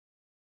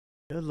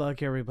Good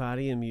luck,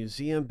 everybody, in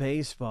Museum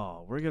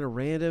Baseball. We're going to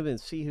random and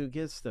see who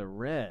gets the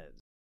Reds.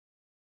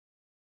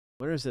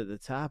 Winners at the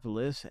top of the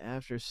list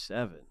after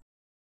 7.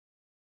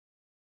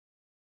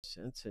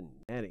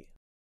 Cincinnati.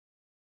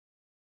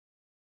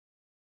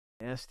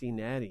 Nasty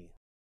Natty.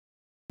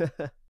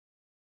 7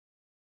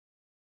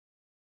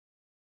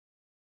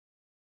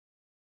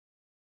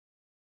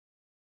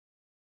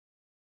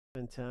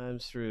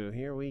 times through.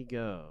 Here we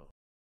go.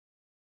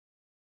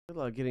 Good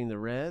luck getting the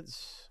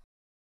Reds.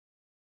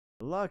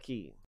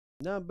 Lucky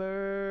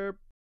number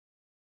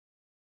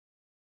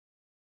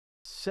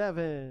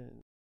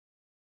 7.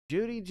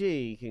 Judy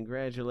G,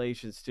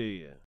 congratulations to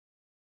you.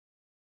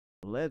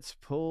 Let's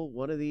pull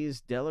one of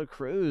these Dela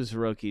Cruz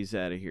rookies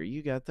out of here.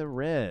 You got the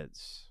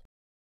Reds.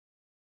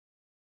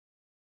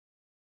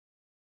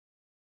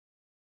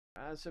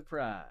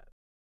 Surprise.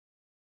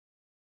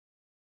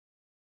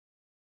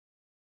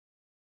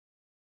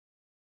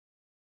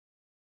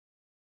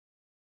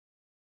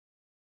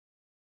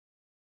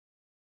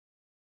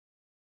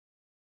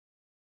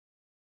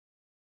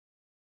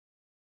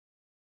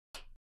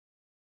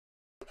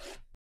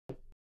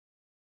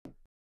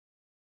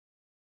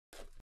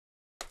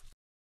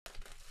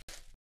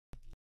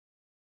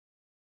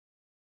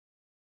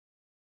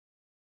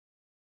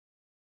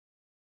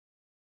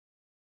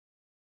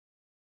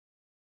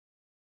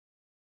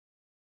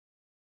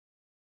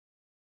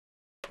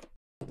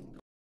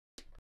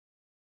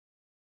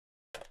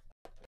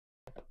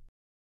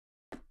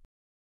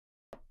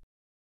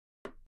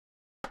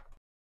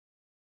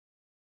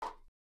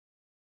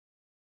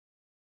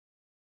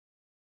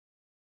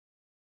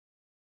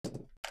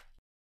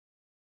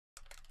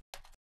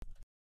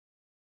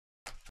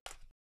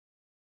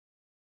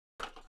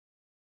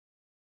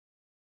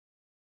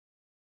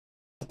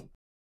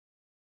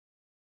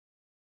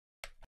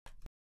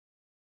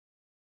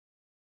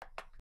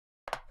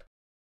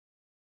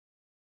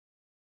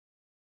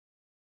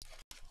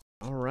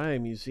 All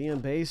right, Museum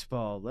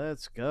Baseball.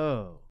 Let's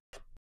go.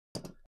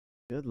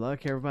 Good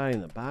luck, everybody,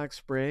 in the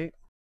box break.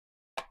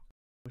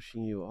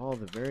 Wishing you all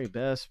the very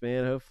best,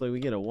 man. Hopefully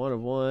we get a 1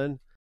 of 1.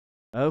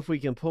 I hope we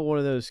can pull one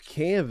of those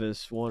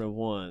canvas 1 of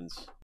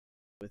 1s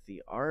with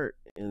the art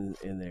in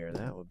there.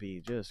 That would be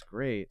just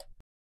great.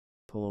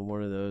 Pulling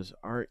one of those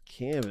art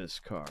canvas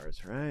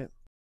cards, right?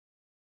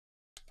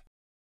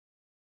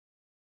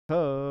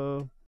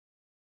 Oh.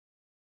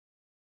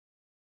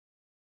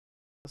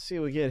 Let's see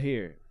what we get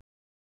here.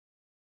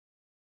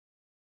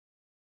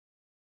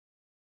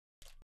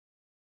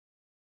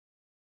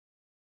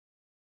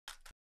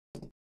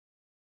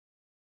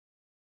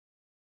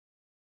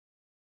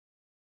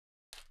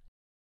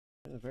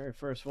 The very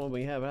first one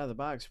we have out of the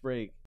box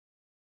break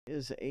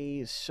is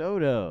a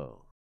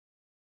Soto.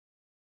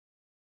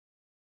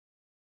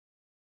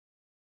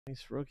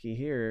 Nice rookie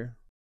here.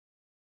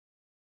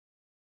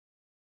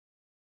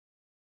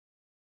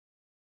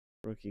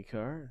 Rookie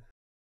card.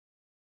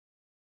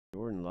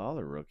 Jordan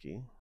Lawler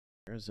rookie.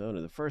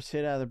 Arizona. The first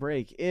hit out of the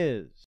break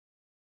is...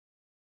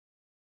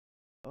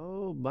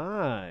 Oh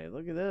my,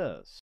 look at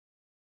this.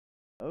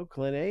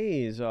 Oakland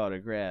A's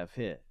autograph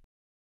hit.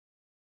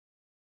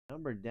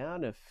 Number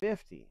down to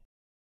 50.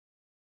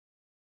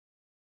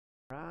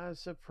 Surprise,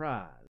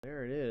 surprise.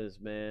 There it is,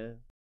 man.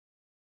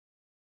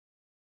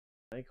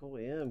 Michael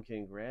M.,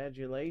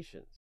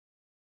 congratulations.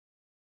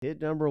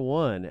 Hit number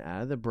 1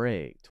 out of the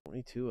break.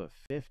 22 of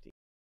 50.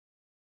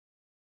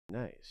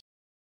 Nice.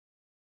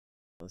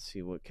 Let's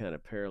see what kind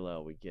of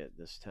parallel we get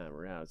this time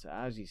around. It's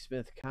Ozzie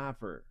Smith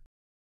Copper.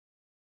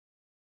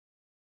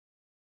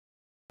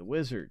 The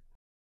Wizard.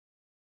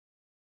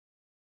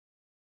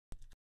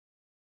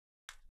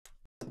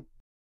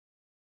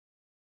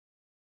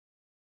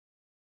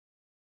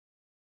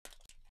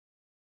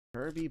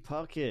 Kirby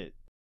Puckett.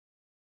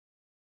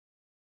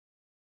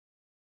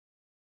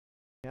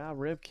 Cal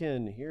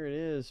Ripken. Here it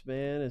is,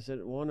 man. Is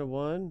it 1 of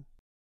 1?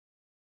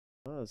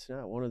 Oh, it's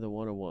not one of the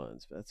 1 of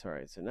 1s, but that's all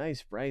right. It's a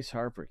nice Bryce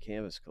Harper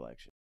canvas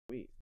collection.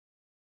 Sweet.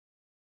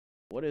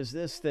 What is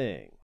this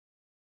thing?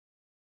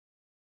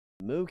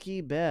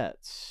 Mookie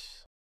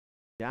Betts.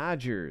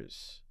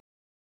 Dodgers.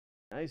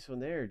 Nice one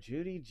there.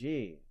 Judy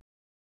G.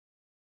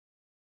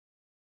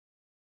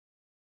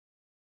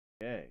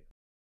 Okay.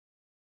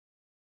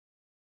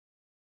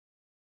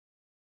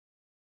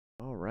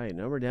 All right.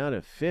 Number down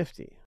to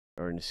 50.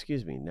 Or,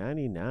 excuse me,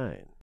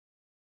 99.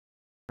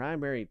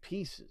 Primary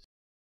pieces.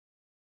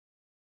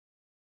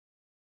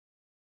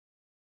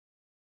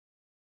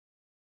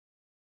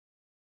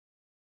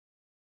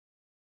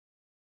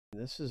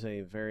 And this is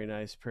a very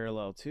nice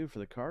parallel, too, for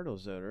the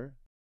Cardinals owner.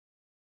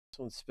 This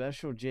one's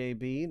special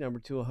JB, number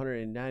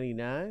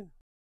 299.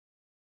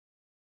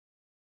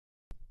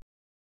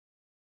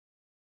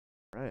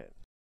 Right.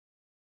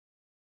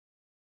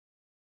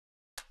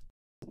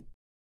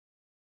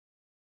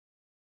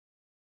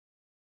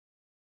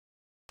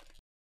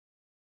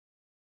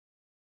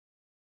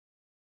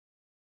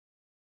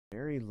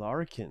 Barry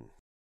Larkin.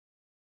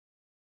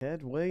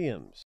 Ted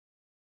Williams.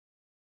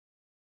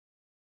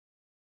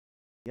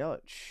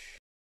 Yelich.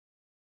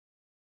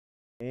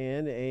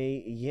 And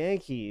a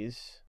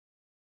Yankees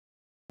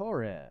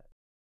Torres.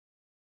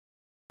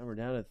 we're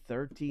down to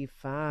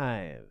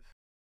 35.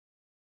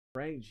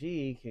 Frank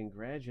G,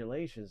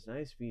 congratulations.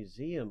 Nice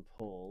museum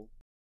pull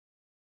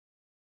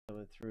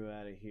coming through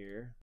out of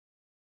here.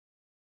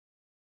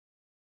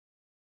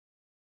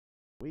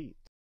 Sweet.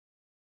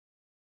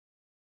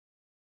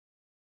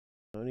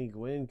 Tony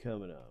Gwynn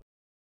coming up.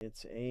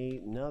 It's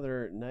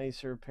another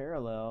nicer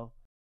parallel.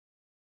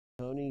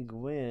 Tony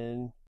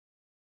Gwynn,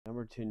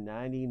 number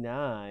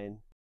 299.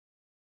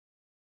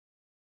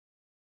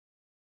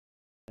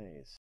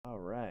 Nice. All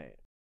right.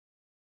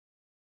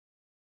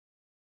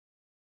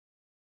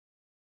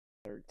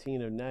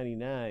 13 of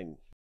 99.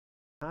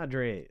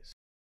 Padres.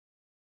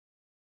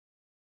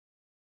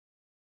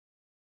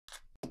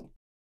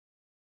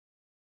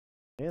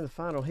 And the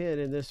final hit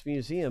in this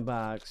museum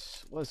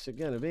box. What's it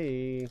going to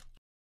be?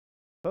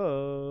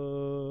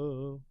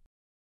 Oh.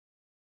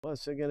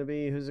 What's it going to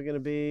be? Who's it going to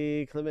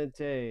be?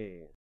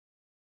 Clemente.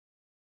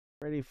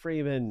 Freddie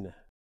Freeman.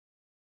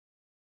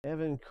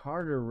 Evan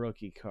Carter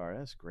rookie card.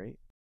 That's great.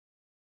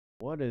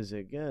 What is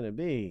it going to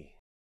be?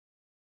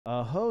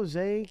 A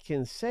Jose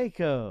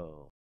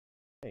Canseco.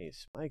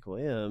 Nice. Michael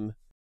M.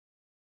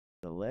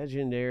 The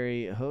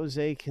legendary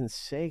Jose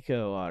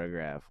Canseco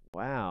autograph.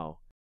 Wow.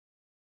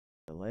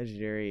 The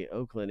legendary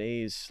Oakland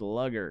A's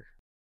slugger.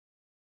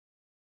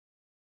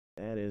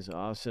 That is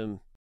awesome.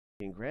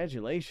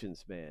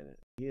 Congratulations, man.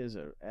 He is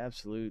an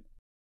absolute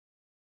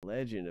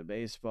legend of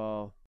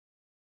baseball.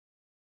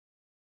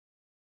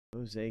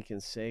 Jose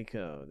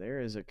Canseco.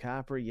 There is a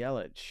copper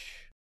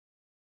Yelich.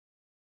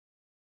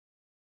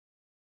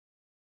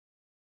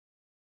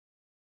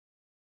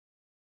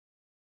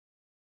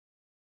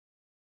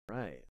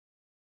 Right.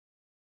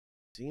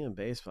 Museum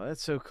baseball.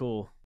 That's so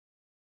cool.